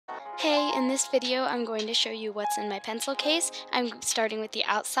Hey, in this video I'm going to show you what's in my pencil case. I'm starting with the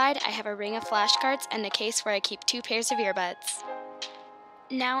outside. I have a ring of flashcards and a case where I keep 2 pairs of earbuds.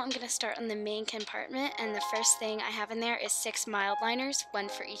 Now I'm going to start on the main compartment, and the first thing I have in there is 6 mild liners, 1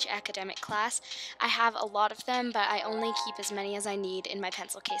 for each academic class. I have a lot of them, but I only keep as many as I need in my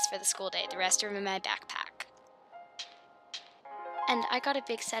pencil case for the school day. The rest are in my backpack. And I got a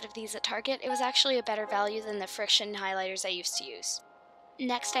big set of these at Target. It was actually a better value than the friction highlighters I used to use.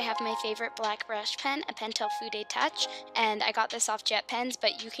 Next, I have my favorite black brush pen, a Pentel Fude Touch, and I got this off Jet Pens,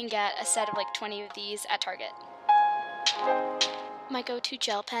 but you can get a set of like 20 of these at Target. My go-to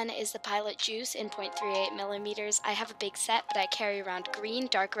gel pen is the Pilot Juice in 0.38 millimeters. I have a big set, but I carry around green,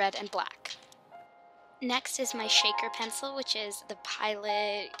 dark red, and black. Next is my shaker pencil, which is the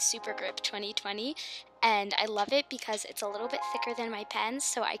Pilot Super Grip 2020, and I love it because it's a little bit thicker than my pens,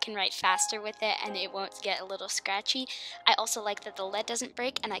 so I can write faster with it and it won't get a little scratchy. I also like that the lead doesn't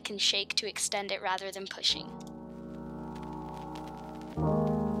break and I can shake to extend it rather than pushing.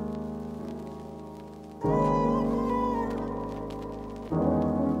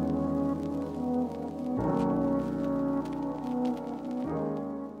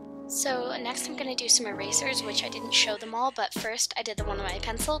 So next I'm going to do some erasers, which I didn't show them all, but first I did the one on my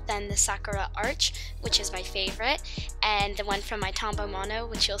pencil, then the Sakura Arch, which is my favorite, and the one from my Tombow Mono,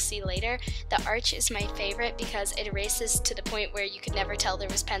 which you'll see later. The Arch is my favorite because it erases to the point where you could never tell there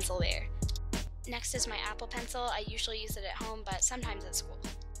was pencil there. Next is my Apple Pencil. I usually use it at home, but sometimes at school.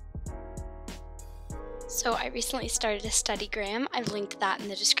 So I recently started a studygram. I've linked that in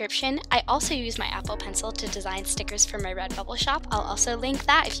the description. I also use my Apple Pencil to design stickers for my Redbubble shop. I'll also link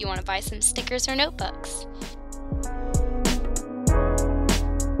that if you want to buy some stickers or notebooks.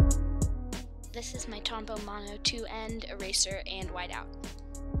 This is my Tombow Mono 2-end eraser and whiteout.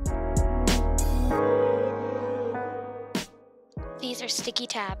 These are sticky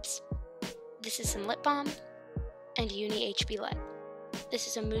tabs. This is some lip balm and Uni HB lead. This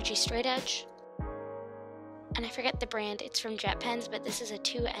is a Muji straight edge. And I forget the brand, it's from Jet Pens, but this is a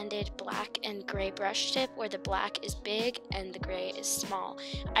 2-ended black and gray brush tip where the black is big and the gray is small.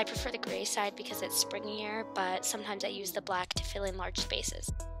 I prefer the gray side because it's springier, but sometimes I use the black to fill in large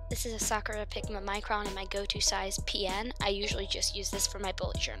spaces. This is a Sakura Pigma Micron in my go-to size PN. I usually just use this for my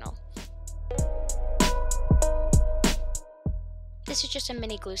bullet journal. This is just a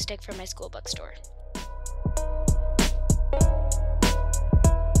mini glue stick from my school bookstore.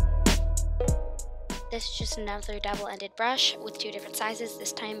 This is just another double-ended brush with 2 different sizes.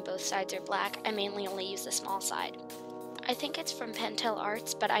 This time both sides are black. I mainly only use the small side. I think it's from Pentel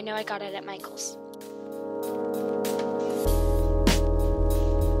Arts, but I know I got it at Michael's.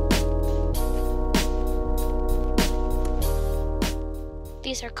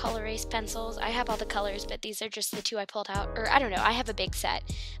 These are Colorase pencils. I have all the colors, but these are just the 2 I pulled out. Or I don't know, I have a big set,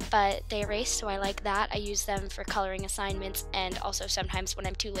 but they erase, so I like that. I use them for coloring assignments and also sometimes when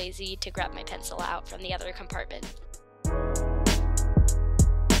I'm too lazy to grab my pencil out from the other compartment.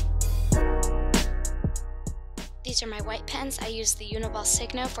 These are my white pens. I use the Uniball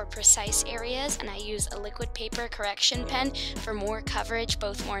Signo for precise areas, and I use a liquid paper correction pen for more coverage,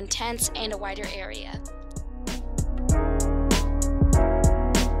 both more intense and a wider area.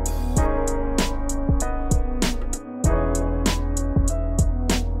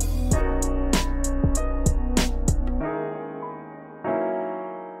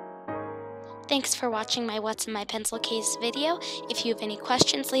 Thanks for watching my What's in My Pencil Case video. If you have any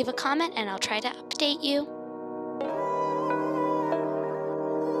questions, leave a comment and I'll try to update you.